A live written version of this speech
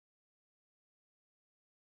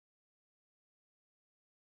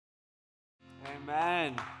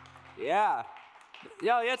Amen. Yeah.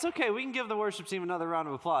 Yeah, it's okay. We can give the worship team another round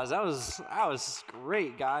of applause. That was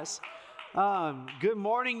great, guys. Good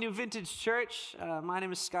morning, New Vintage Church. My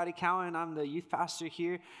name is Scotty Cowan. I'm the youth pastor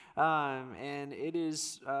here, and it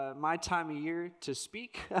is my time of year to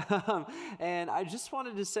speak. And I just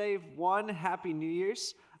wanted to say one, Happy New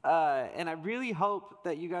Year's. And I really hope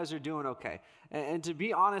that you guys are doing okay. And to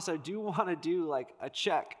be honest, I do want to do like a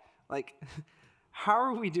check. Like, how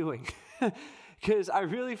are we doing? Because I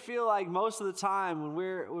really feel like most of the time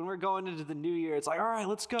when we're going into the new year, it's like, all right,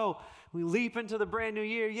 let's go. We leap into the brand new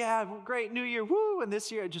year. Yeah, great new year, woo! And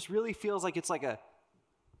this year, it just really feels like it's like a,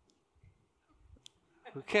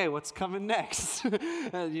 okay, what's coming next?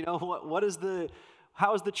 You know,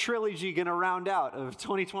 how is the trilogy going to round out of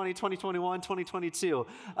 2020, 2021, 2022?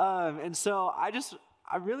 And so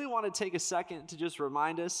I really want to take a second to just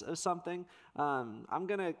remind us of something. I'm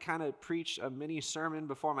going to kind of preach a mini sermon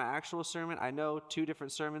before my actual sermon. I know 2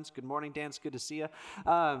 different sermons. Good morning, Dan. It's good to see you.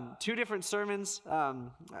 2 different sermons.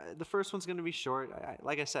 The first one's going to be short.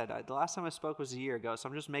 Like I said, the last time I spoke was a year ago, so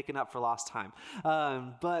I'm just making up for lost time.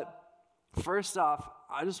 But first off,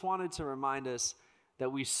 I just wanted to remind us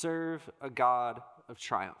that we serve a God of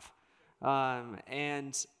triumph.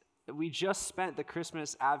 And we just spent the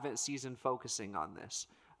Christmas Advent season focusing on this,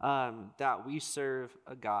 that we serve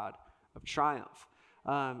a God of triumph.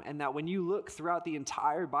 And that when you look throughout the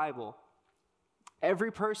entire Bible,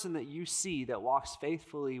 every person that you see that walks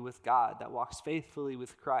faithfully with God, that walks faithfully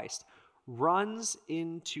with Christ, runs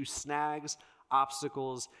into snags,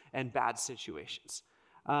 obstacles, and bad situations.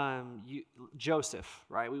 Joseph,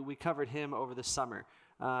 right? We covered him over the summer.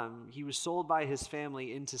 He was sold by his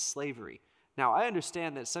family into slavery. Now, I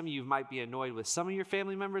understand that some of you might be annoyed with some of your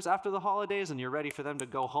family members after the holidays and you're ready for them to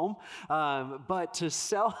go home. But to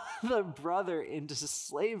sell the brother into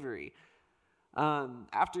slavery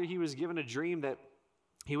after he was given a dream that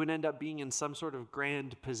he would end up being in some sort of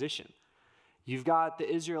grand position. You've got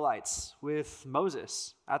the Israelites with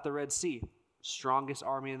Moses at the Red Sea, strongest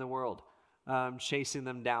army in the world, chasing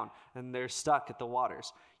them down, and they're stuck at the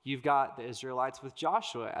waters. You've got the Israelites with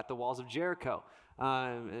Joshua at the walls of Jericho,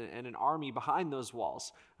 and an army behind those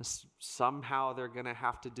walls. Somehow they're going to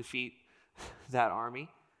have to defeat that army.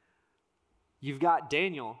 You've got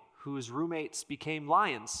Daniel, whose roommates became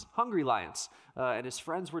lions, hungry lions, and his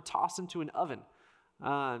friends were tossed into an oven.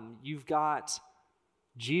 You've got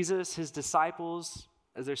Jesus, his disciples,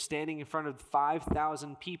 as they're standing in front of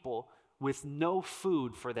 5,000 people with no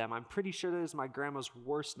food for them. I'm pretty sure that is my grandma's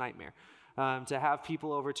worst nightmare, to have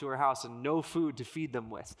people over to her house and no food to feed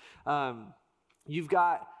them with. You've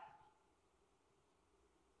got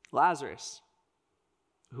Lazarus,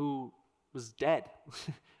 who was dead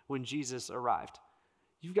when Jesus arrived.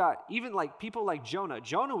 You've got even like people like Jonah.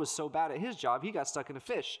 Jonah was so bad at his job, he got stuck in a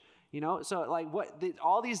fish. You know, so like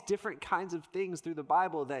all these different kinds of things through the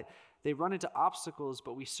Bible that they run into obstacles,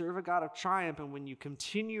 but we serve a God of triumph. And when you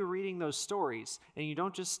continue reading those stories and you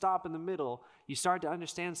don't just stop in the middle, you start to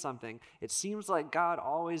understand something. It seems like God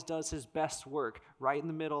always does his best work right in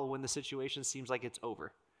the middle when the situation seems like it's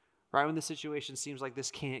over, right when the situation seems like this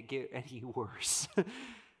can't get any worse.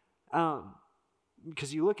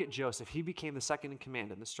 Because you look at Joseph, he became the second in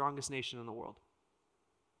command in the strongest nation in the world.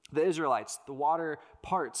 The Israelites, the water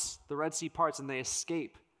parts, the Red Sea parts, and they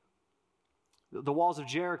escape. The walls of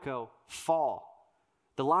Jericho fall.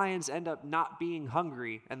 The lions end up not being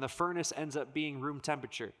hungry, and the furnace ends up being room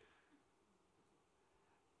temperature.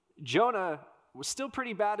 Jonah was still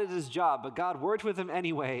pretty bad at his job, but God worked with him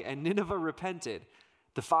anyway, and Nineveh repented.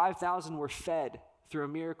 The 5,000 were fed through a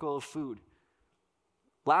miracle of food.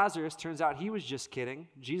 Lazarus, turns out he was just kidding.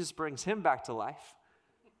 Jesus brings him back to life.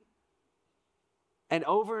 And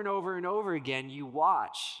over and over and over again, you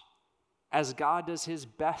watch as God does his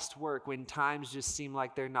best work when times just seem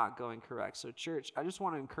like they're not going correct. So church, I just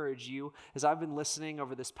want to encourage you, as I've been listening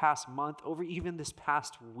over this past month, over even this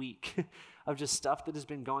past week, of just stuff that has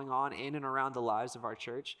been going on in and around the lives of our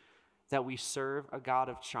church, that we serve a God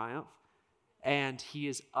of triumph, and he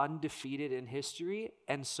is undefeated in history,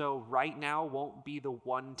 and so right now won't be the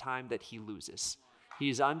one time that he loses.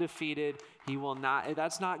 He's undefeated. He will not,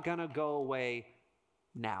 that's not going to go away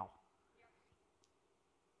now.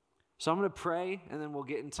 So I'm going to pray, and then we'll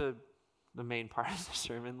get into the main part of the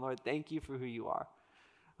sermon. Lord, thank you for who you are.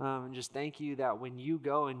 And just thank you that when you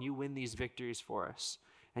go and you win these victories for us,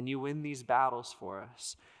 and you win these battles for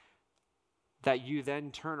us, that you then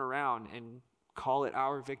turn around and call it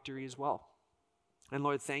our victory as well. And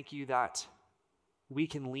Lord, thank you that we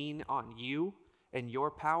can lean on you and your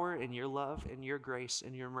power and your love and your grace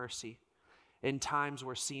and your mercy in times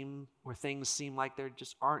where things seem like they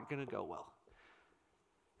just aren't going to go well.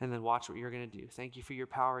 and then watch what you're going to do. Thank you for your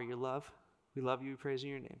power, your love. We love you. We praise in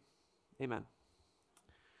your name. Amen.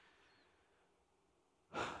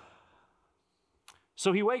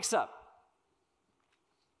 So he wakes up.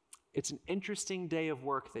 It's an interesting day of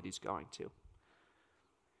work that he's going to.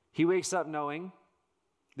 He wakes up knowing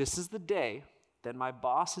this is the day that my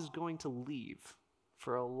boss is going to leave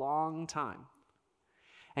for a long time.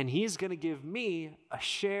 And he's going to give me a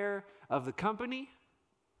share of the company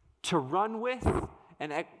to run with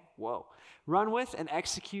and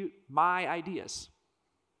execute my ideas.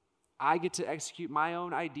 I get to execute my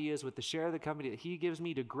own ideas with the share of the company that he gives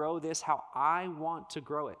me to grow this how I want to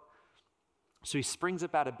grow it. So he springs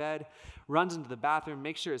up out of bed, runs into the bathroom,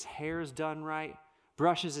 makes sure his hair is done right,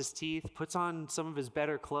 brushes his teeth, puts on some of his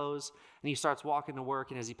better clothes, and he starts walking to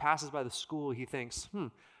work. And as he passes by the school, he thinks,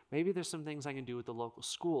 maybe there's some things I can do with the local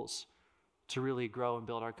schools to really grow and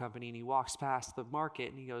build our company. And he walks past the market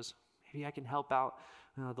and he goes, maybe I can help out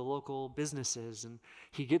the local businesses. And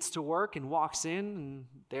he gets to work and walks in, and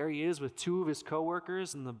there he is with two of his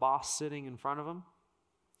coworkers and the boss sitting in front of him.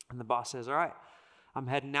 And the boss says, all right, I'm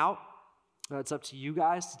heading out. It's up to you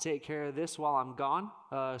guys to take care of this while I'm gone.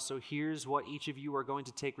 So here's what each of you are going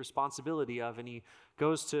to take responsibility of. And he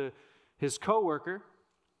goes to his coworker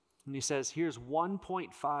and he says, here's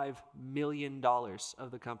 $1.5 million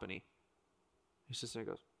of the company. He sits there and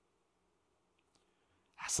goes,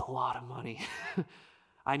 that's a lot of money.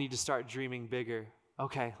 I need to start dreaming bigger.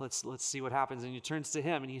 Okay, let's see what happens. And he turns to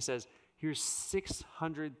him and he says, here's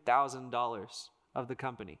 $600,000 of the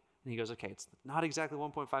company. And he goes, okay, it's not exactly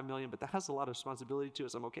 1.5 million, but that has a lot of responsibility to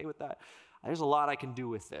us. I'm okay with that. There's a lot I can do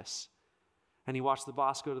with this. And he watched the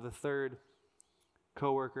boss go to the third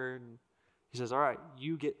coworker, and he says, all right,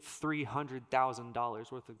 you get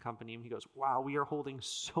 $300,000 worth of the company. And he goes, wow, we are holding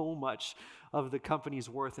so much of the company's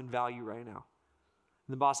worth and value right now.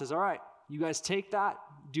 And the boss says, all right, you guys take that,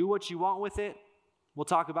 do what you want with it. We'll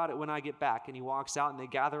talk about it when I get back. And he walks out and they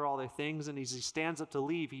gather all their things. And as he stands up to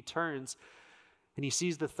leave, he turns and he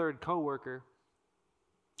sees the third coworker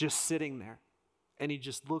just sitting there. And he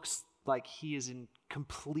just looks like he is in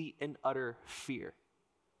complete and utter fear.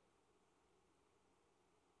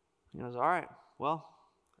 He goes, all right, well,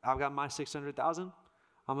 I've got my $600,000.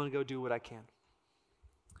 I'm going to go do what I can.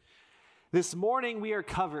 This morning we are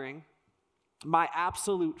covering my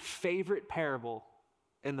absolute favorite parable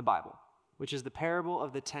in the Bible, which is the parable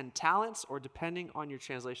of the 10 talents, or depending on your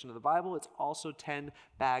translation of the Bible, it's also 10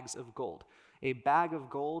 bags of gold. A bag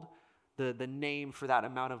of gold, the name for that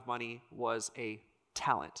amount of money was a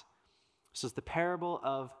talent. So it's the parable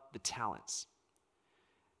of the talents.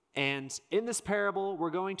 And in this parable,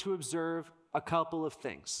 we're going to observe a couple of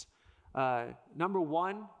things. Number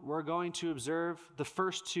one, we're going to observe the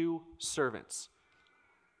first two servants.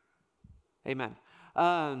 Amen.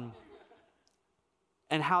 And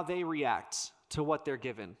how they react to what they're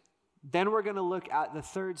given. Then we're going to look at the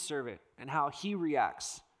third servant and how he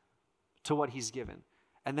reacts to what he's given.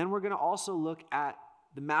 And then we're going to also look at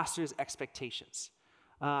the master's expectations.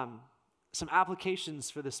 Some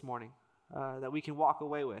applications for this morning that we can walk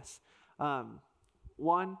away with.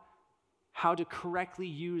 One, how to correctly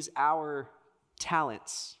use our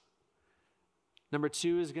talents. Number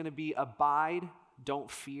two is going to be abide, don't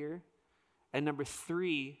fear. And number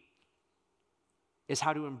three is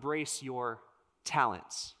how to embrace your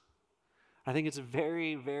talents. I think it's a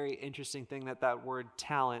very, very interesting thing that word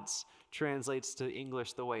talents translates to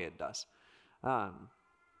English the way it does.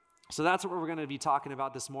 So that's what we're going to be talking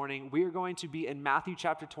about this morning. We are going to be in Matthew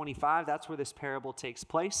chapter 25. That's where this parable takes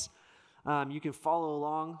place. You can follow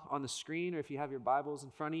along on the screen, or if you have your Bibles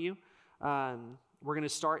in front of you. We're going to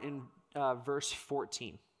start in verse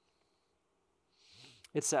 14.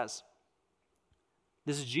 It says,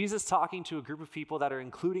 this is Jesus talking to a group of people that are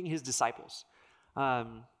including his disciples.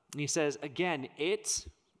 And he says, again, it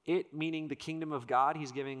meaning the kingdom of God,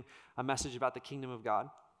 he's giving a message about the kingdom of God,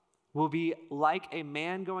 will be like a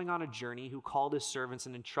man going on a journey who called his servants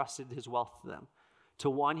and entrusted his wealth to them. To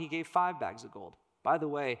one, he gave 5 bags of gold. By the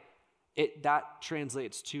way, that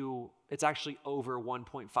translates to, it's actually over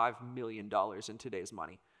 $1.5 million in today's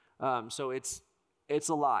money. So it's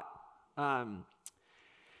a lot.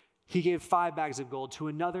 He gave 5 bags of gold, to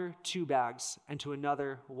another 2 bags, and to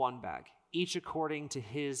another 1 bag, each according to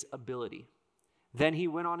his ability. Then he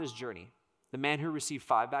went on his journey. The man who received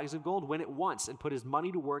 5 bags of gold went at once and put his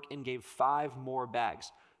money to work and gave 5 more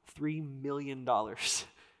bags, $3 million.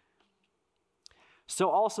 So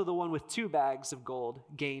also the one with 2 bags of gold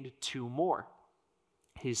gained 2 more.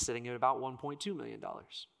 He's sitting at about $1.2 million.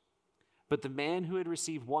 But the man who had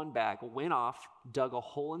received 1 bag went off, dug a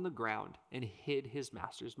hole in the ground, and hid his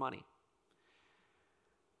master's money.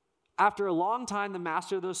 After a long time, the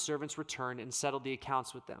master of those servants returned and settled the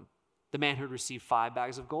accounts with them. The man who had received 5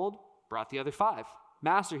 bags of gold brought the other 5.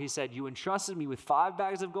 Master, he said, you entrusted me with 5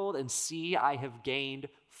 bags of gold, and see, I have gained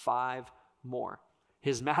 5 more.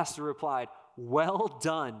 His master replied, well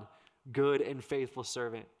done, good and faithful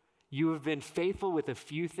servant. You have been faithful with a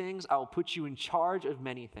few things. I will put you in charge of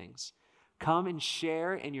many things. Come and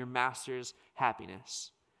share in your master's happiness.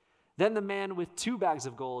 Then the man with 2 bags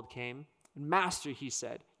of gold came. Master, he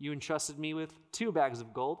said, you entrusted me with 2 bags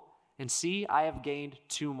of gold, and see, I have gained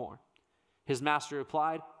 2 more. His master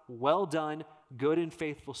replied, well done, good and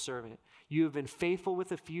faithful servant. You have been faithful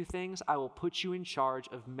with a few things. I will put you in charge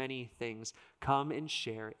of many things. Come and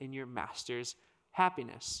share in your master's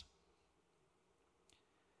happiness.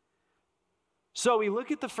 So we look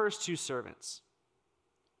at the first 2 servants.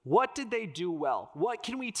 What did they do well? What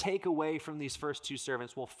can we take away from these first 2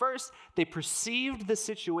 servants? Well, first, they perceived the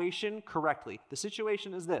situation correctly. The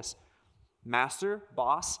situation is this: master,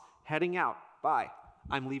 boss, heading out. Bye.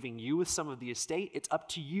 I'm leaving you with some of the estate. It's up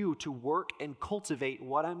to you to work and cultivate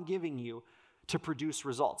what I'm giving you to produce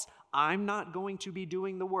results. I'm not going to be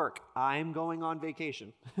doing the work. I'm going on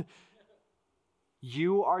vacation.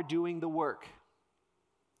 You are doing the work.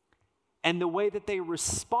 And the way that they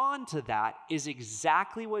respond to that is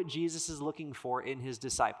exactly what Jesus is looking for in his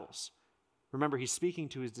disciples. Remember, he's speaking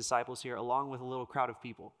to his disciples here along with a little crowd of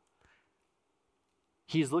people.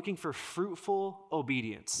 He's looking for fruitful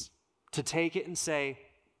obedience, to take it and say,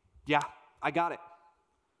 yeah, I got it.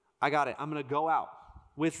 I got it. I'm going to go out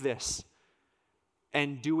with this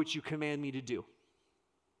and do what you command me to do.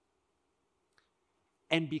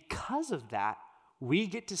 And because of that, we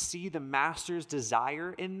get to see the master's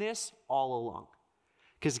desire in this all along.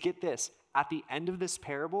 Because get this, at the end of this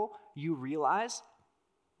parable, you realize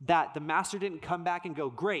that the master didn't come back and go,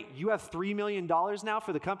 great, you have $3 million now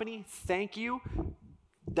for the company. Thank you.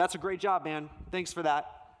 That's a great job, man. Thanks for that.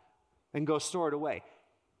 And go store it away.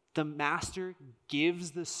 The master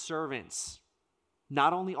gives the servants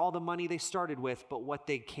not only all the money they started with, but what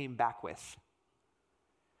they came back with.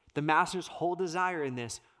 The master's whole desire in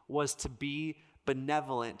this was to be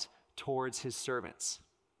benevolent towards his servants.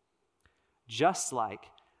 Just like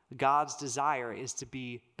God's desire is to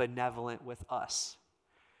be benevolent with us.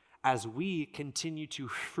 As we continue to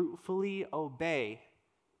fruitfully obey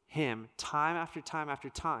him time after time after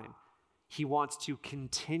time, he wants to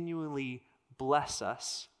continually bless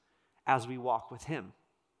us as we walk with him.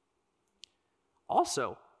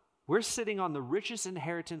 Also, we're sitting on the richest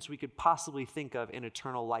inheritance we could possibly think of in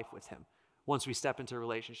eternal life with him once we step into a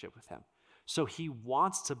relationship with him. So he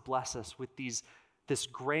wants to bless us with this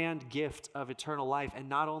grand gift of eternal life. And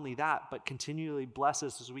not only that, but continually bless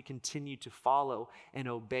us as we continue to follow and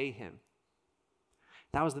obey him.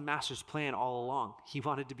 That was the master's plan all along. He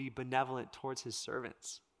wanted to be benevolent towards his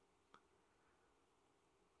servants.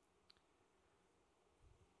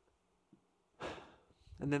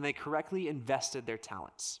 And then they correctly invested their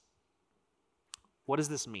talents. What does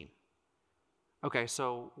this mean? Okay,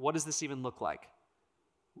 so what does this even look like?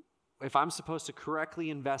 If I'm supposed to correctly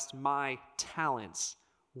invest my talents,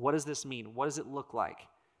 what does this mean? What does it look like?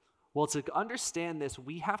 Well, to understand this,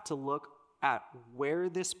 we have to look at where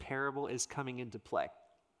this parable is coming into play.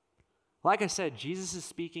 Like I said, Jesus is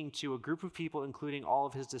speaking to a group of people, including all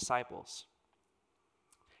of his disciples.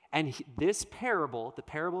 And this parable, the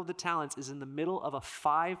parable of the talents, is in the middle of a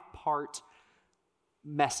 5-part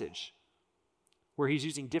message where he's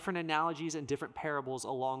using different analogies and different parables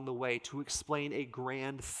along the way to explain a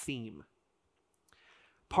grand theme.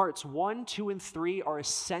 Parts 1, 2, and 3 are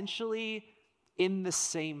essentially in the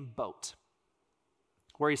same boat,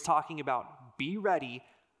 where he's talking about, be ready,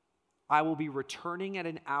 I will be returning at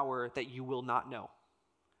an hour that you will not know.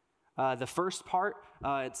 The first part,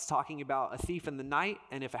 it's talking about a thief in the night,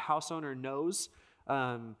 and if a house owner knows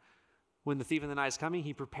when the thief in the night is coming,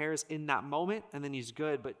 he prepares in that moment, and then he's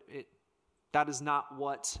good, but that is not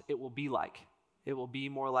what it will be like. It will be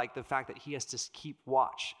more like the fact that he has to keep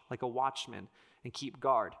watch, like a watchman, and keep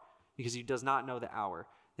guard, because he does not know the hour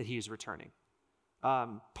that he is returning.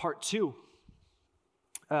 Part 2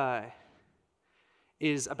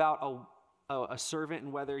 is about a servant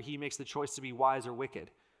and whether he makes the choice to be wise or wicked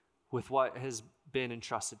with what has been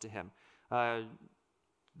entrusted to him.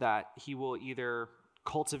 That he will either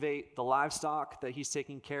cultivate the livestock that he's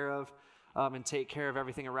taking care of and take care of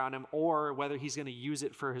everything around him, or whether he's going to use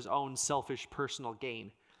it for his own selfish personal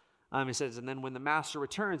gain. He says, and then when the master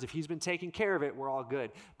returns, if he's been taking care of it, we're all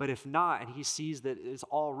good. But if not, and he sees that it's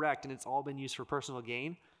all wrecked and it's all been used for personal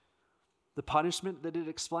gain, the punishment that it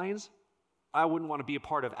explains, I wouldn't want to be a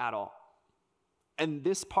part of at all. And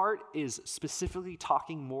this part is specifically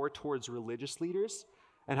talking more towards religious leaders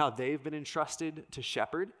and how they've been entrusted to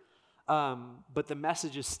shepherd. But the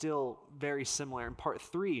message is still very similar. In part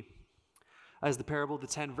 3, as the parable of the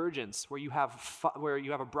 10 virgins, where you have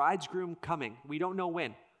a bridegroom coming. We don't know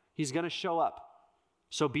when. He's going to show up.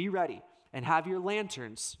 So be ready and have your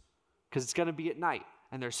lanterns, because it's going to be at night.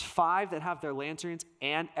 And there's 5 that have their lanterns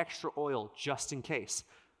and extra oil just in case.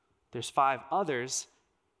 There's 5 others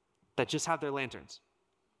that just have their lanterns.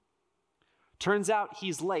 Turns out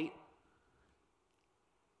he's late.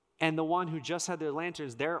 And the one who just had their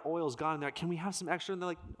lanterns, their oil's gone. And they're like, can we have some extra? And they're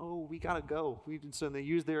like, oh, we got to go. So they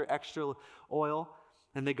use their extra oil,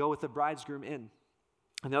 and they go with the bridegroom in.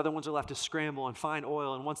 And the other ones are left to scramble and find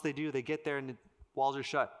oil. And once they do, they get there and the walls are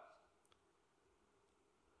shut.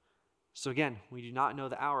 So again, we do not know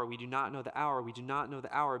the hour. We do not know the hour. We do not know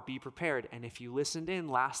the hour. Be prepared. And if you listened in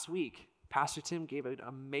last week, Pastor Tim gave an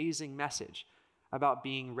amazing message about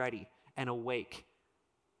being ready and awake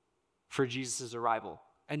for Jesus' arrival.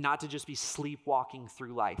 And not to just be sleepwalking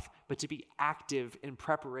through life, but to be active in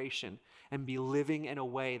preparation and be living in a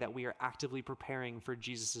way that we are actively preparing for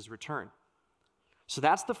Jesus' return. So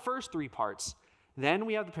that's the first 3 parts. Then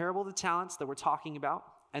we have the parable of the talents that we're talking about.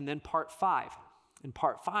 And then part 5. And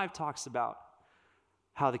part 5 talks about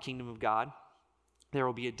how the kingdom of God, there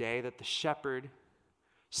will be a day that the shepherd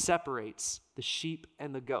separates the sheep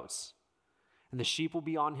and the goats. And the sheep will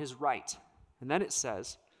be on his right. And then it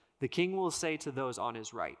says, the king will say to those on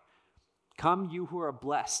his right, come, you who are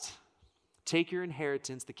blessed. Take your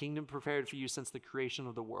inheritance, the kingdom prepared for you since the creation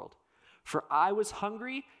of the world. For I was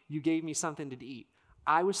hungry, you gave me something to eat.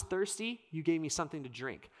 I was thirsty, you gave me something to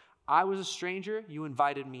drink. I was a stranger, you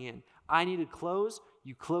invited me in. I needed clothes,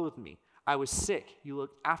 you clothed me. I was sick, you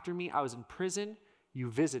looked after me. I was in prison,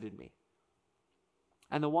 you visited me.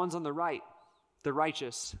 And the ones on the right, the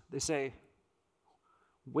righteous, they say,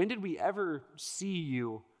 when did we ever see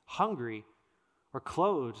you hungry or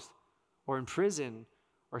clothed or in prison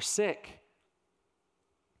or sick?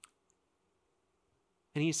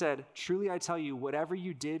 And he said, truly I tell you, whatever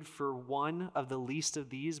you did for one of the least of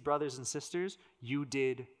these brothers and sisters, you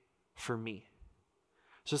did for me.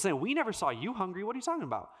 So saying, we never saw you hungry. What are you talking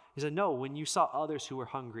about? He said, no, when you saw others who were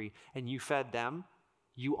hungry and you fed them,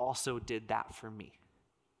 you also did that for me.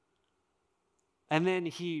 And then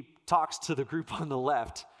he talks to the group on the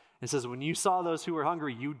left and says, when you saw those who were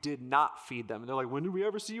hungry, you did not feed them. And they're like, when did we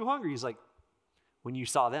ever see you hungry? He's like, when you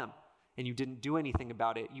saw them and you didn't do anything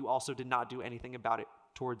about it, you also did not do anything about it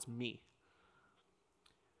towards me.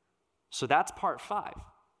 So that's part 5.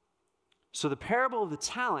 So the parable of the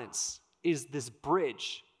talents is this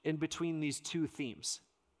bridge in between these 2 themes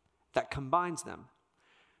that combines them.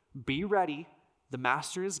 Be ready. The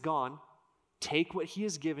master is gone. Take what he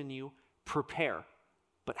has given you. Prepare.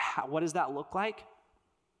 But what does that look like?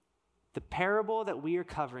 The parable that we are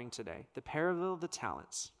covering today, the parable of the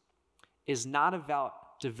talents, is not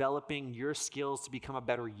about developing your skills to become a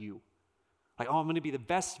better you. Like, oh, I'm going to be the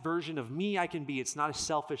best version of me I can be. It's not a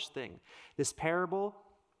selfish thing. This parable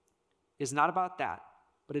is not about that,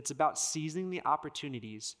 but it's about seizing the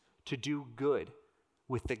opportunities to do good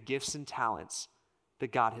with the gifts and talents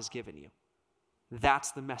that God has given you.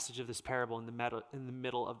 That's the message of this parable in the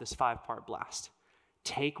middle of this 5-part blast.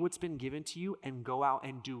 Take what's been given to you and go out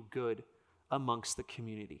and do good amongst the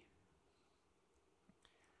community.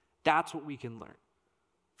 That's what we can learn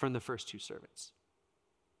from the first 2 servants.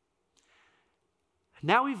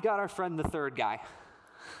 Now we've got our friend, the third guy,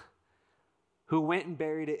 who went and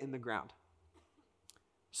buried it in the ground.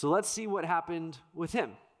 So let's see what happened with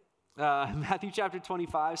him. Matthew chapter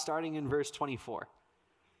 25, starting in verse 24.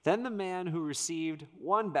 Then the man who received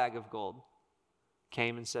 1 bag of gold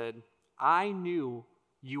came and said, I knew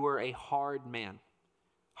you were a hard man,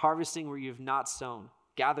 harvesting where you have not sown,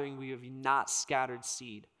 gathering where you have not scattered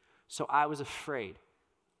seed. So I was afraid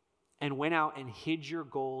and went out and hid your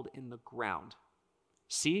gold in the ground.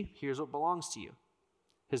 See, here's what belongs to you.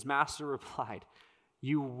 His master replied,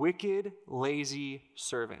 you wicked, lazy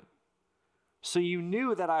servant. So you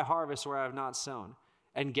knew that I harvest where I have not sown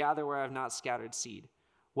and gather where I have not scattered seed.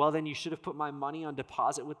 Well, then you should have put my money on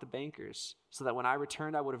deposit with the bankers, so that when I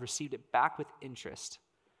returned, I would have received it back with interest.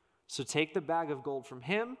 So take the bag of gold from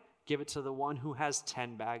him, give it to the one who has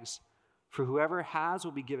 10 bags. For whoever has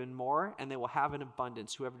will be given more, and they will have an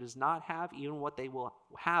abundance. Whoever does not have, even what they will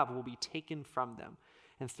have will be taken from them.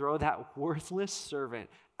 And throw that worthless servant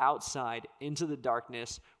outside into the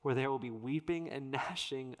darkness, where there will be weeping and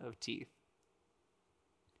gnashing of teeth.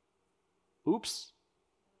 Oops.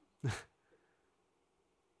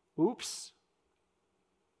 Oops.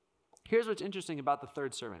 Here's what's interesting about the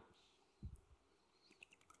third servant.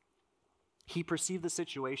 He perceived the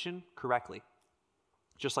situation correctly,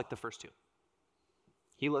 just like the first 2.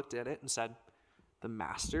 He looked at it and said, the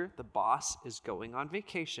master, the boss, is going on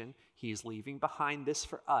vacation. He's leaving behind this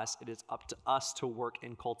for us. It is up to us to work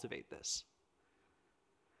and cultivate this.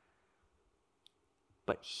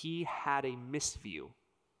 But he had a misview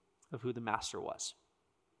of who the master was.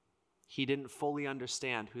 He didn't fully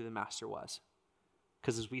understand who the master was.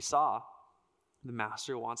 Because as we saw, the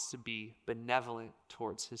master wants to be benevolent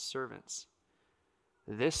towards his servants.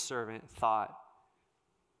 This servant thought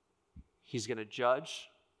he's going to judge.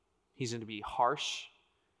 He's going to be harsh.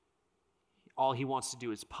 All he wants to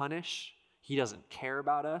do is punish. He doesn't care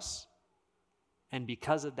about us. And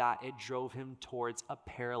because of that, it drove him towards a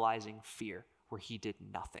paralyzing fear where he did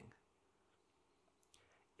nothing.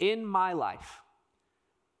 In my life,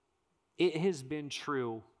 it has been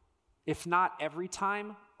true, if not every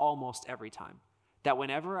time, almost every time, that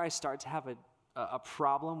whenever I start to have a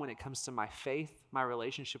problem when it comes to my faith, my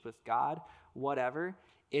relationship with God, whatever,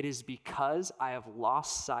 it is because I have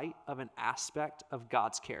lost sight of an aspect of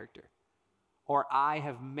God's character, or I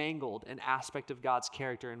have mangled an aspect of God's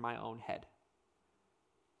character in my own head.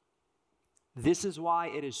 This is why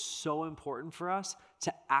it is so important for us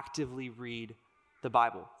to actively read the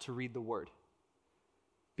Bible, to read the Word.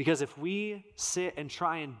 Because if we sit and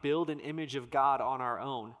try and build an image of God on our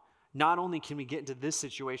own, not only can we get into this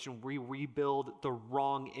situation where we rebuild the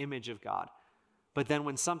wrong image of God, but then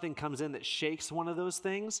when something comes in that shakes one of those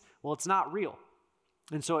things, well, it's not real.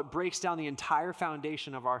 And so it breaks down the entire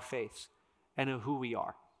foundation of our faith and of who we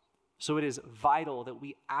are. So it is vital that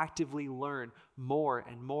we actively learn more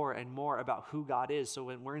and more and more about who God is. So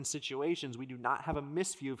when we're in situations, we do not have a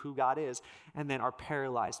misview of who God is and then are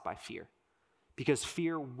paralyzed by fear. Because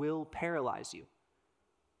fear will paralyze you.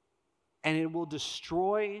 And it will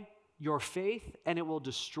destroy your faith and it will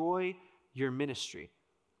destroy your ministry.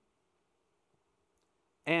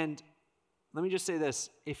 And let me just say this.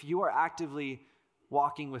 If you are actively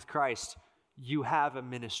walking with Christ, you have a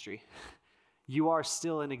ministry. You are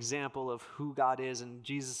still an example of who God is and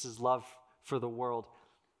Jesus' love for the world.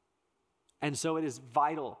 And so it is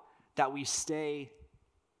vital that we stay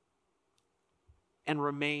and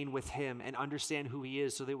remain with him and understand who he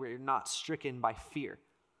is so that we're not stricken by fear.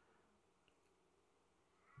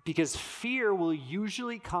 Because fear will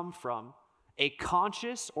usually come from a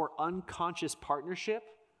conscious or unconscious partnership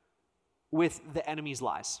with the enemy's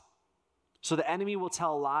lies. So the enemy will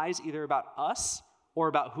tell lies either about us or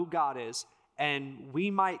about who God is, and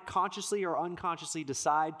we might consciously or unconsciously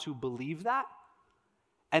decide to believe that,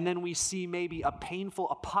 and then we see maybe a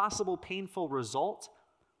possible painful result,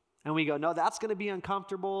 and we go, no, that's going to be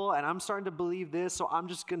uncomfortable, and I'm starting to believe this, so I'm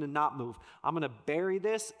just going to not move. I'm going to bury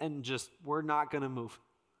this, and we're not going to move,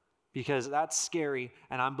 because that's scary,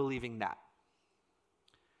 and I'm believing that.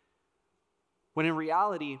 When in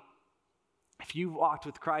reality, if you've walked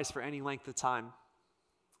with Christ for any length of time,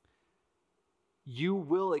 you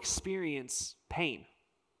will experience pain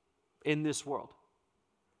in this world.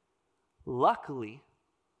 Luckily,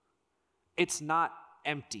 it's not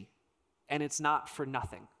empty, and it's not for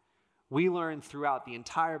nothing. We learn throughout the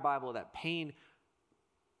entire Bible that pain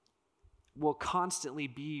will constantly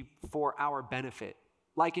be for our benefit.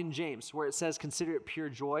 Like in James, where it says, consider it pure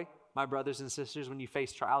joy, my brothers and sisters, when you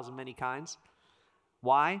face trials of many kinds.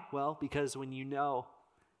 Why? Well, because when you know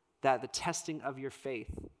that the testing of your faith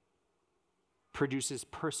produces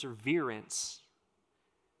perseverance,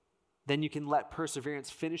 then you can let perseverance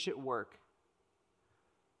finish its work,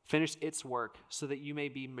 so that you may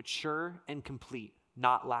be mature and complete,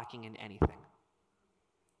 not lacking in anything.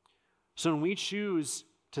 So when we choose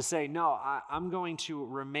to say, no, I'm going to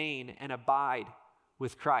remain and abide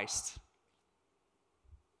with Christ.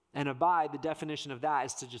 And abide, the definition of that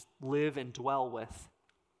is to just live and dwell with.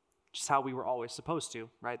 Just how we were always supposed to,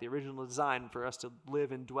 right? The original design for us to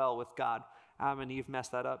live and dwell with God. Adam and Eve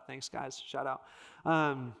messed that up. Thanks, guys. Shout out.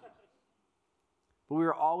 But we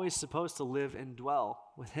were always supposed to live and dwell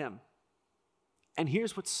with him. And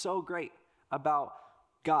here's what's so great about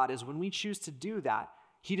God is when we choose to do that,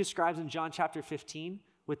 he describes in John chapter 15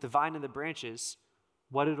 with the vine and the branches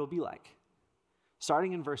what it'll be like.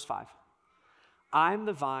 Starting in verse 5. I'm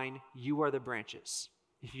the vine, you are the branches.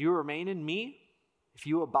 If you remain in me, if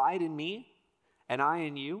you abide in me, and I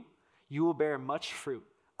in you, you will bear much fruit.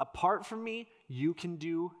 Apart from me, you can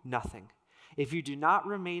do nothing. If you do not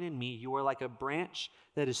remain in me, you are like a branch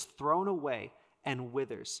that is thrown away and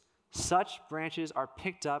withers. Such branches are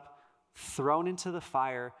picked up, thrown into the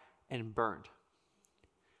fire, and burned.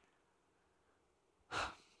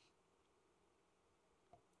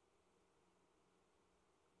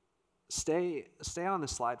 Stay on the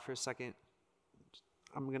slide for a second.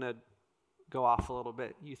 I'm going to go off a little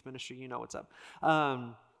bit. Youth ministry, you know what's up.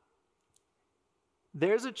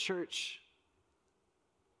 There's a church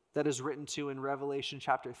that is written to in Revelation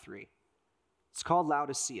chapter 3. It's called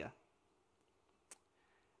Laodicea.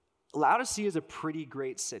 Laodicea is a pretty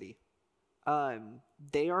great city.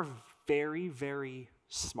 They are very, very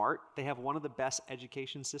smart. They have one of the best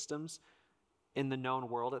education systems in the known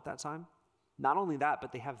world at that time. Not only that,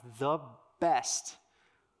 but they have the best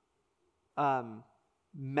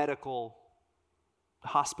medical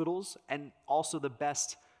hospitals and also the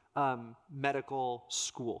best medical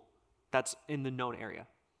school that's in the known area.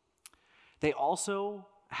 They also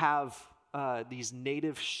have these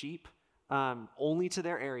native sheep only to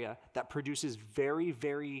their area that produces very,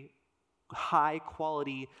 very high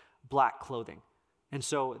quality black clothing. And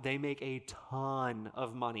so they make a ton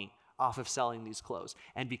of money off of selling these clothes.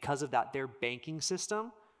 And because of that, their banking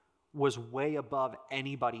system was way above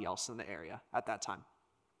anybody else in the area at that time.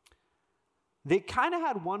 They kind of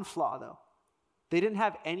had one flaw, though. They didn't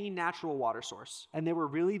have any natural water source, and they were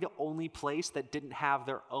really the only place that didn't have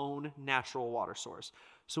their own natural water source.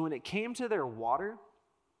 So when it came to their water,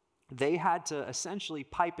 they had to essentially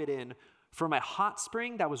pipe it in from a hot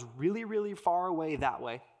spring that was really, really far away that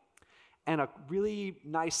way, and a really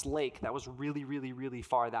nice lake that was really, really, really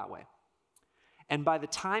far that way. And by the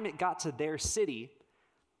time it got to their city,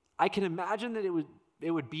 I can imagine that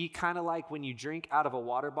it would be kind of like when you drink out of a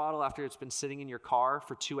water bottle after it's been sitting in your car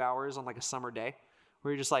for 2 hours on like a summer day,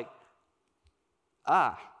 where you're just like,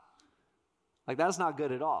 like that's not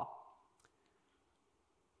good at all.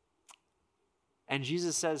 And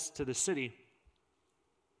Jesus says to the city,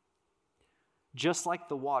 just like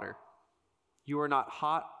the water, you are not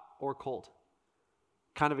hot or cold.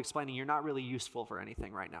 Kind of explaining you're not really useful for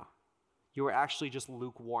anything right now. You are actually just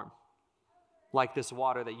lukewarm, like this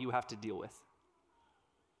water that you have to deal with.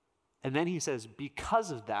 And then he says,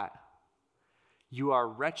 because of that, you are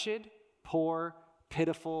wretched, poor,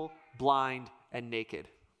 pitiful, blind, and naked.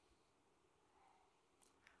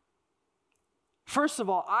 First of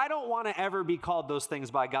all, I don't want to ever be called those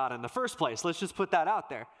things by God in the first place. Let's just put that out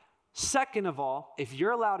there. Second of all, if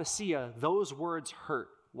you're Laodicea, those words hurt.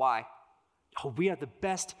 Why? Oh, we have the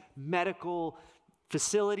best medical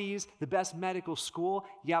facilities, the best medical school.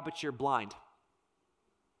 Yeah, but you're blind.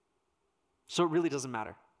 So it really doesn't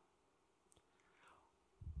matter.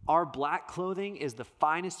 Our black clothing is the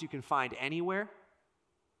finest you can find anywhere.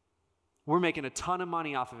 We're making a ton of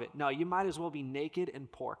money off of it. No, you might as well be naked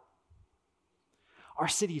and poor. Our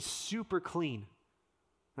city is super clean.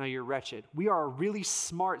 No, you're wretched. We are a really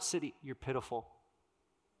smart city. You're pitiful.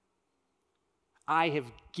 I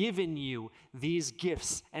have given you these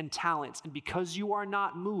gifts and talents, and because you are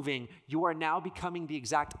not moving, you are now becoming the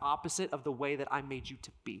exact opposite of the way that I made you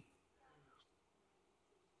to be.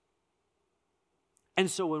 And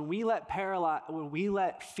so when we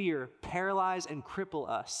let fear paralyze and cripple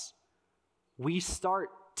us, we start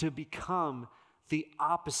to become the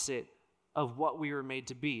opposite of what we were made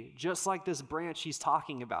to be. Just like this branch he's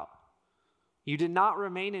talking about. You did not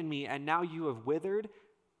remain in me, and now you have withered,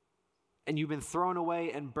 and you've been thrown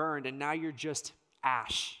away and burned, and now you're just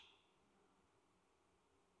ash.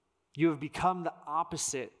 You have become the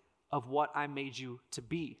opposite of what I made you to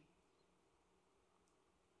be.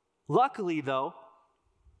 Luckily, though,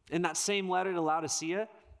 in that same letter to Laodicea,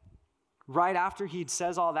 right after he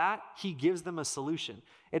says all that, he gives them a solution.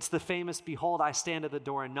 It's the famous, behold, I stand at the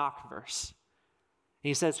door and knock verse. And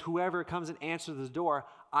he says, whoever comes and answers the door,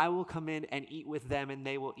 I will come in and eat with them and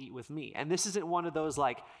they will eat with me. And this isn't one of those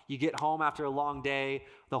like you get home after a long day,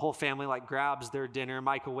 the whole family like grabs their dinner,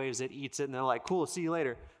 microwaves it, eats it, and they're like, cool, see you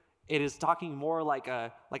later. It is talking more like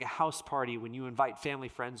a house party when you invite family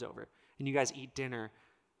friends over and you guys eat dinner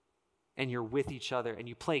and you're with each other and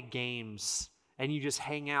you play games and you just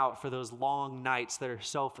hang out for those long nights that are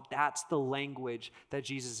that's the language that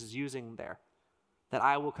Jesus is using there. That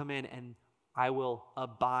I will come in and I will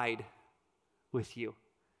abide with you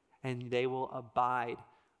and they will abide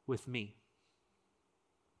with me.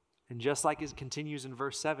 And just like it continues in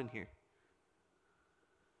verse 7 here,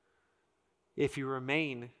 if you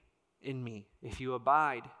remain in me, if you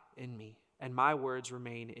abide in me, and my words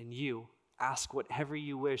remain in you, ask whatever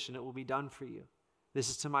you wish and it will be done for you. This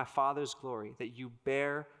is to my Father's glory, that you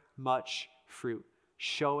bear much fruit,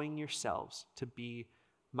 showing yourselves to be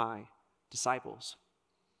my disciples.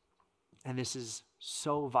 And this is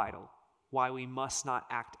so vital, why we must not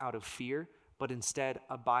act out of fear, but instead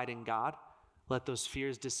abide in God, let those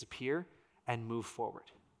fears disappear, and move forward.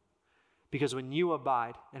 Because when you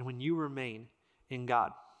abide and when you remain in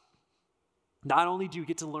God, not only do you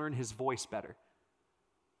get to learn his voice better,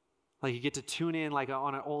 like you get to tune in like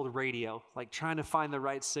on an old radio, like trying to find the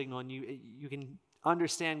right signal, and you can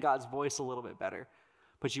understand God's voice a little bit better.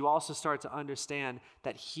 but you also start to understand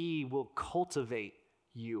that he will cultivate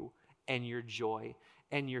you and your joy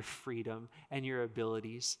and your freedom and your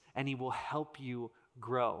abilities, and he will help you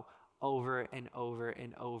grow over and over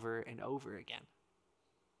and over and over again.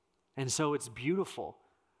 And so it's beautiful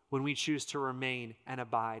when we choose to remain and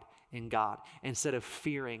abide in God instead of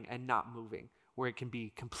fearing and not moving, where it can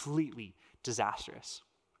be completely disastrous.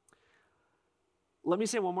 Let me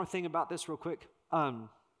say one more thing about this real quick.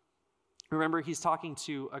 Remember, he's talking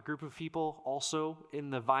to a group of people also in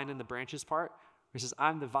the vine and the branches part. He says,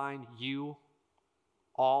 I'm the vine, you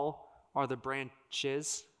all are the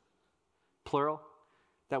branches, plural,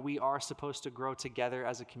 that we are supposed to grow together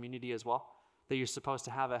as a community as well, that you're supposed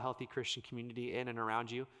to have a healthy Christian community in and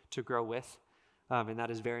around you to grow with, and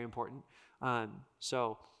that is very important.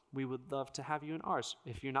 So we would love to have you in ours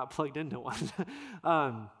if you're not plugged into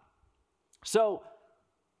one. So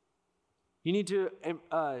you need to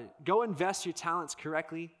go invest your talents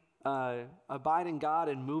correctly, abide in God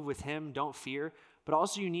and move with him, don't fear, but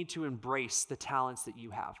also you need to embrace the talents that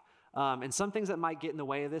you have. And some things that might get in the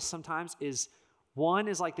way of this sometimes is, one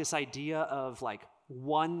is like this idea of like,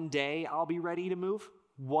 one day I'll be ready to move.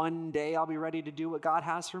 One day I'll be ready to do what God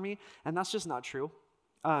has for me. And that's just not true.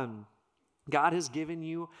 God has given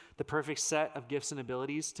you the perfect set of gifts and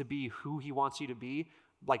abilities to be who he wants you to be,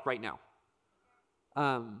 like right now.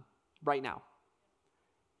 Right now.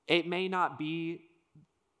 It may not be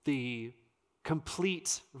the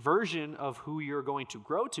complete version of who you're going to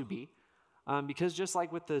grow to be, because just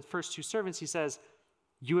like with the first two servants, he says,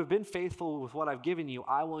 you have been faithful with what I've given you.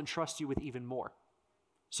 I will entrust you with even more.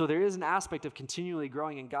 So there is an aspect of continually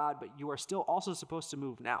growing in God, but you are still also supposed to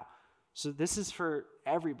move now. So this is for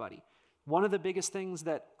everybody. One of the biggest things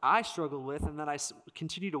that I struggle with and that I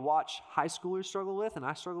continue to watch high schoolers struggle with, and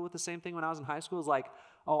I struggled with the same thing when I was in high school, is like,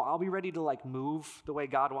 oh, I'll be ready to like move the way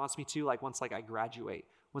God wants me to, like once like I graduate,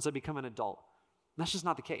 once I become an adult. And that's just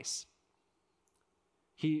not the case.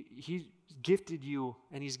 He gifted you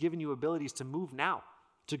and he's given you abilities to move now,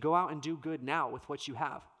 to go out and do good now with what you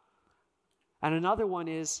have. And another one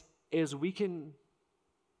is we can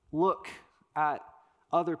look at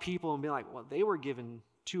other people and be like, well, they were given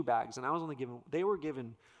 2 bags and they were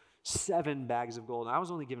given 7 bags of gold and I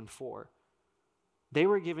was only given 4.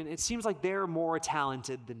 It seems like they're more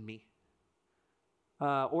talented than me.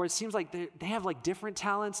 Or it seems like they have like different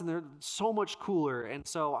talents and they're so much cooler. And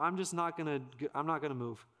so I'm not going to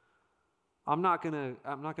move. I'm not going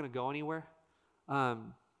to go anywhere.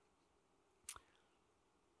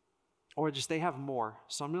 Or just they have more.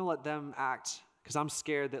 So I'm going to let them act because I'm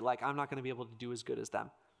scared that like I'm not going to be able to do as good as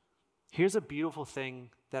them. Here's a beautiful thing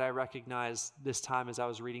that I recognized this time as I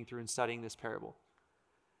was reading through and studying this parable.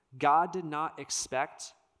 The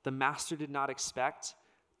master did not expect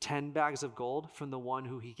 10 bags of gold from the one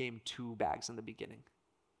who he gave 2 bags in the beginning.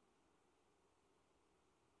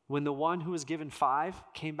 When the one who was given 5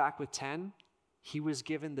 came back with 10, he was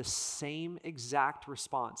given the same exact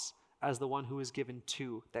response as the one who was given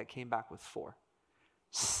 2 that came back with 4.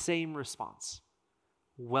 Same response.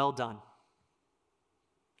 Well done.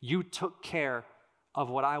 You took care of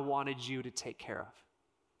what I wanted you to take care of.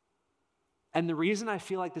 And the reason I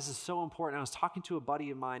feel like this is so important, I was talking to a buddy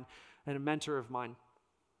of mine and a mentor of mine,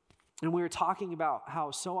 and we were talking about how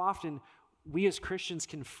so often we as Christians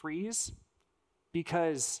can freeze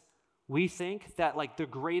because we think that like the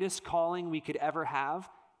greatest calling we could ever have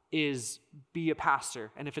is be a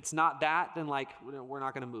pastor. And if it's not that, then like we're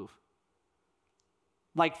not going to move.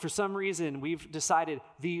 Like for some reason, we've decided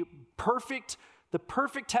the perfect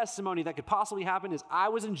testimony that could possibly happen is I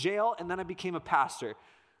was in jail and then I became a pastor.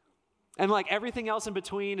 And like everything else in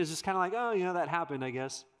between is just kind of like, oh, that happened, I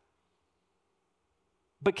guess.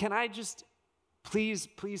 But can I just please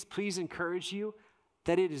encourage you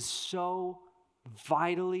that it is so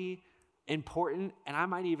vitally important, and I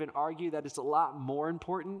might even argue that it's a lot more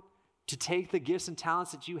important to take the gifts and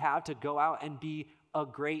talents that you have to go out and be a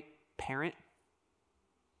great parent,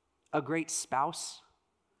 a great spouse,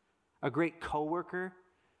 a great coworker,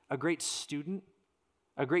 a great student,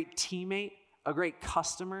 a great teammate, a great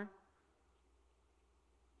customer.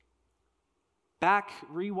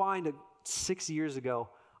 Rewind 6 years ago,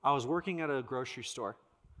 I was working at a grocery store.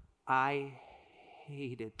 I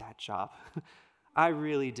hated that job. I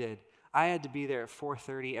really did. I had to be there at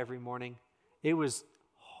 4:30 every morning. It was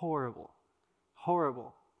horrible.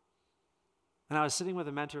 And I was sitting with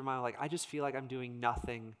a mentor of mine, like, I just feel like I'm doing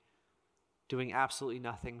absolutely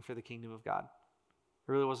nothing for the kingdom of God.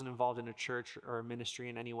 I really wasn't involved in a church or a ministry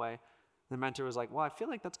in any way. The mentor was like, well, I feel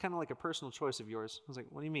like that's kind of like a personal choice of yours. I was like,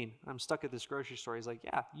 what do you mean? I'm stuck at this grocery store. He's like,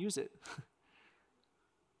 yeah, use it.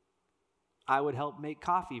 I would help make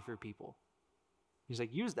coffee for people. He's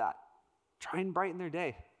like, use that. Try and brighten their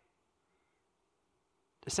day.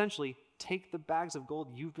 Essentially, take the bags of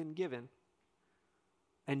gold you've been given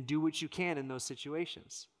and do what you can in those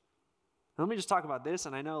situations. Now, let me just talk about this.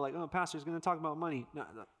 And I know, like, oh, pastor's going to talk about money. No,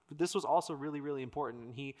 this was also really, really important.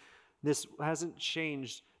 And this hasn't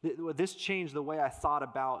changed. This changed the way I thought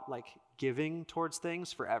about, like, giving towards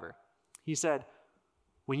things forever. He said,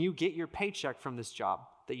 when you get your paycheck from this job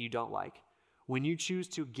that you don't like, when you choose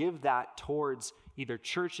to give that towards either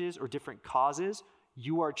churches or different causes,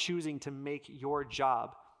 you are choosing to make your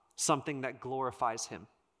job something that glorifies him.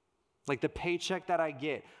 Like the paycheck that I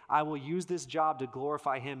get, I will use this job to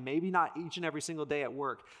glorify him. Maybe not each and every single day at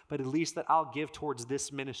work, but at least that I'll give towards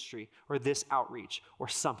this ministry or this outreach or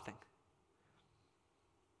something.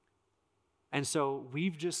 And so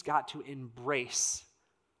we've just got to embrace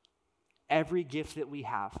every gift that we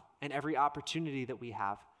have and every opportunity that we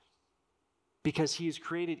have, because he has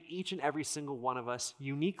created each and every single one of us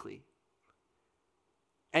uniquely.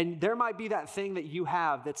 And there might be that thing that you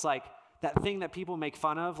have that's like that thing that people make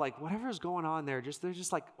fun of, like whatever's going on there, there's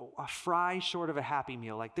just like a fry short of a Happy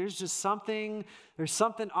Meal. Like there's something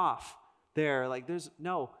off there. Like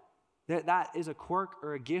that is a quirk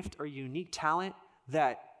or a gift or a unique talent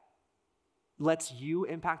that lets you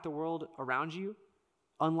impact the world around you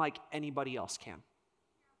unlike anybody else can.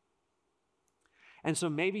 And so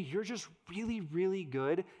maybe you're just really, really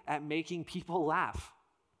good at making people laugh.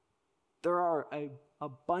 There are an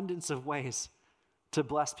abundance of ways to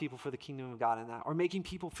bless people for the kingdom of God in that, or making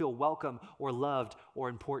people feel welcome or loved or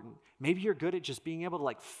important. Maybe you're good at just being able to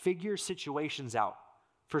like figure situations out.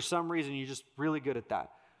 For some reason, you're just really good at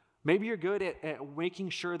that. Maybe you're good at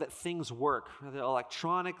making sure that things work, whether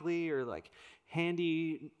electronically or like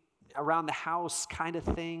handy around the house kind of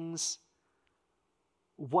things.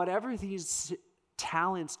 Whatever these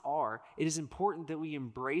talents are, it is important that we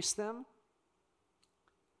embrace them,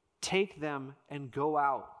 take them, and go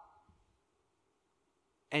out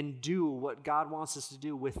and do what God wants us to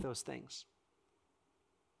do with those things.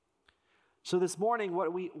 So this morning,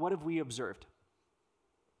 what have we observed?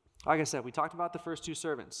 Like I said, we talked about the first two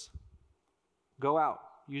servants. Go out,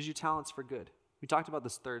 use your talents for good. We talked about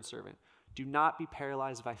this third servant. Do not be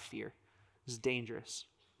paralyzed by fear. This is dangerous.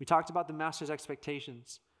 We talked about the master's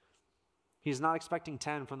expectations. He's not expecting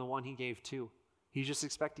 10 from the one he gave 2. He's just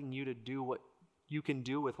expecting you to do what you can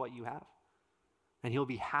do with what you have. And he'll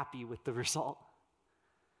be happy with the result.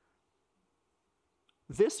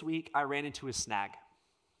 This week, I ran into a snag.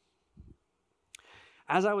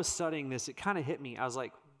 As I was studying this, it kind of hit me. I was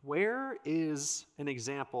like, where is an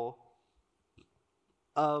example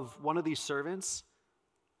of one of these servants?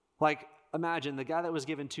 Like, imagine the guy that was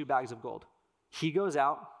given 2 bags of gold. He goes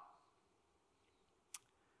out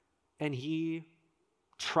and he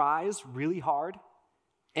tries really hard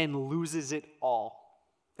and loses it all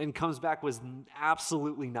and comes back with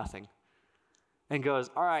absolutely nothing and goes,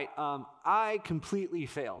 all right, I completely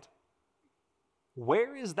failed.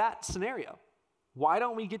 Where is that scenario? Why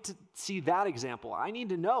don't we get to see that example? I need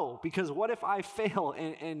to know, because what if I fail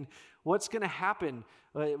and what's going to happen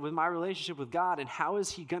with my relationship with God, and how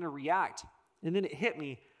is he going to react? And then it hit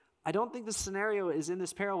me. I don't think the scenario is in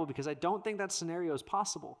this parable, because I don't think that scenario is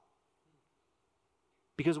possible.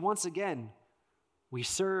 Because once again, we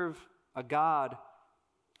serve a God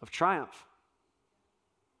of triumph.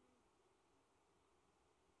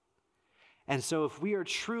 And so if we are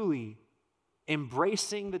truly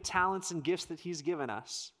embracing the talents and gifts that he's given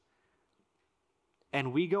us,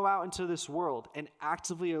 and we go out into this world and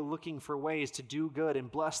actively are looking for ways to do good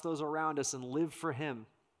and bless those around us and live for him,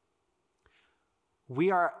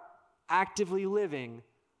 we are actively living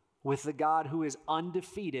with the God who is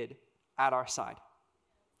undefeated at our side.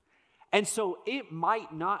 And so it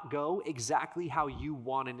might not go exactly how you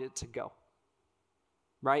wanted it to go,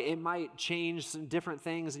 right? It might change some different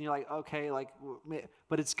things and you're like, okay,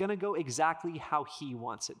 but it's going to go exactly how he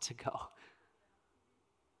wants it to go.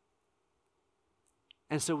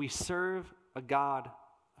 And so we serve a God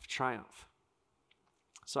of triumph.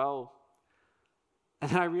 So,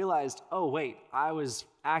 and then I realized, oh wait, I was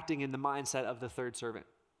acting in the mindset of the third servant.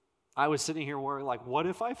 I was sitting here worrying like, what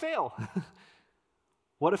if I fail?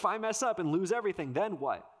 What if I mess up and lose everything? Then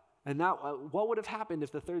what? And that what would have happened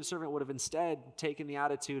if the third servant would have instead taken the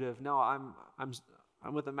attitude of, no, I'm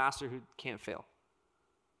with a master who can't fail.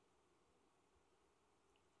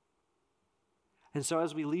 And so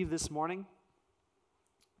as we leave this morning,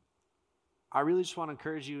 I really just want to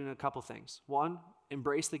encourage you in a couple things. One,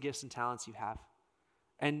 embrace the gifts and talents you have.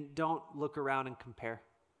 And don't look around and compare.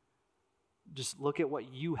 Just look at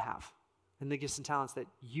what you have and the gifts and talents that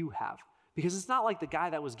you have. Because it's not like the guy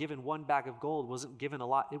that was given 1 bag of gold wasn't given a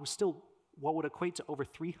lot. It was still what would equate to over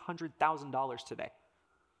 $300,000 today.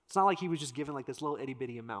 It's not like he was just given like this little itty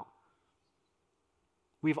bitty amount.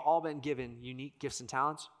 We've all been given unique gifts and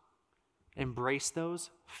talents. Embrace those,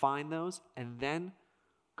 find those, and then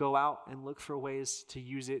go out and look for ways to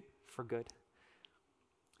use it for good.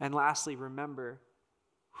 And lastly, remember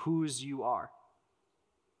whose you are.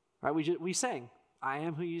 Right? We sang, I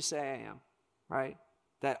am who you say I am, right?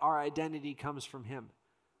 That our identity comes from him.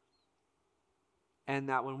 And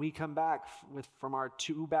that when we come back from our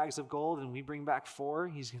 2 bags of gold and we bring back 4,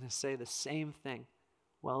 he's going to say the same thing.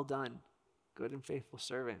 Well done, good and faithful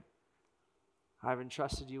servant. I've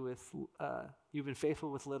entrusted you with, you've been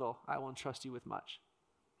faithful with little, I will entrust you with much.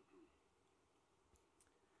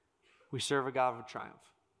 We serve a God of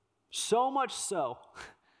triumph. So much so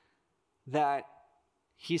that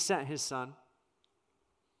he sent his son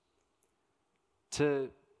to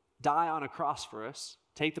die on a cross for us,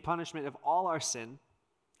 take the punishment of all our sin,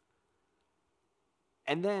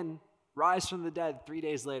 and then rise from the dead 3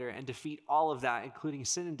 days later and defeat all of that, including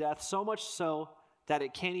sin and death, so much so that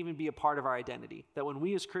it can't even be a part of our identity. That when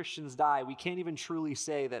we as Christians die, we can't even truly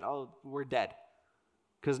say that, oh, we're dead.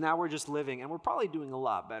 Because now we're just living, and we're probably doing a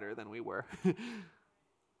lot better than we were.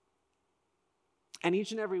 And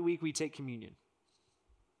each and every week we take communion.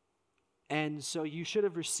 And so you should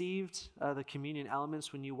have received the communion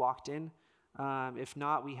elements when you walked in. If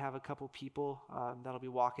not, we have a couple people that'll be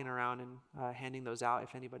walking around and handing those out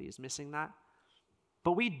if anybody is missing that.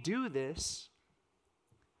 But we do this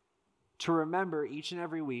to remember each and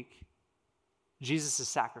every week Jesus'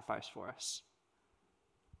 sacrifice for us.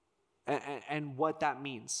 And what that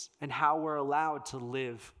means, and how we're allowed to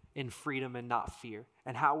live in freedom and not fear,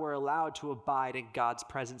 and how we're allowed to abide in God's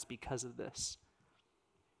presence because of this.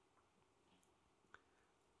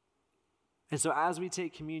 And so as we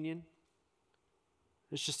take communion,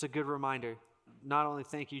 it's just a good reminder, not only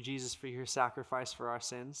thank you, Jesus, for your sacrifice for our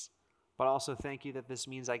sins, but also thank you that this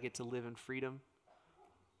means I get to live in freedom,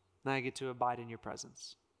 and I get to abide in your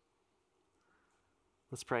presence.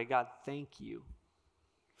 Let's pray. God, thank you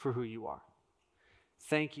for who you are.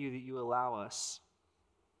 Thank you that you allow us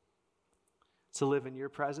to live in your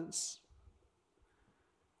presence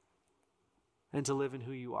and to live in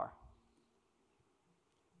who you are.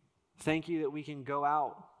 Thank you that we can go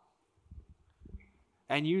out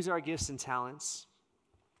and use our gifts and talents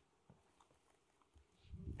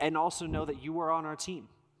and also know that you are on our team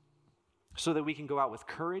so that we can go out with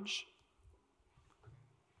courage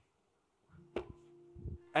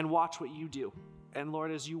and watch what you do. And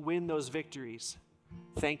Lord, as you win those victories,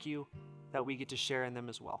 thank you that we get to share in them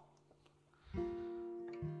as well.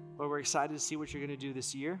 Lord, we're excited to see what you're going to do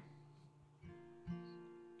this year.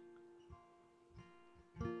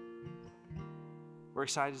 We're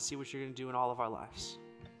excited to see what you're going to do in all of our lives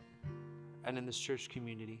and in this church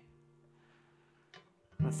community.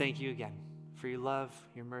 And thank you again for your love,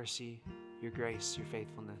 your mercy, your grace, your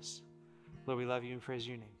faithfulness. Lord, we love you and praise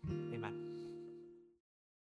your name.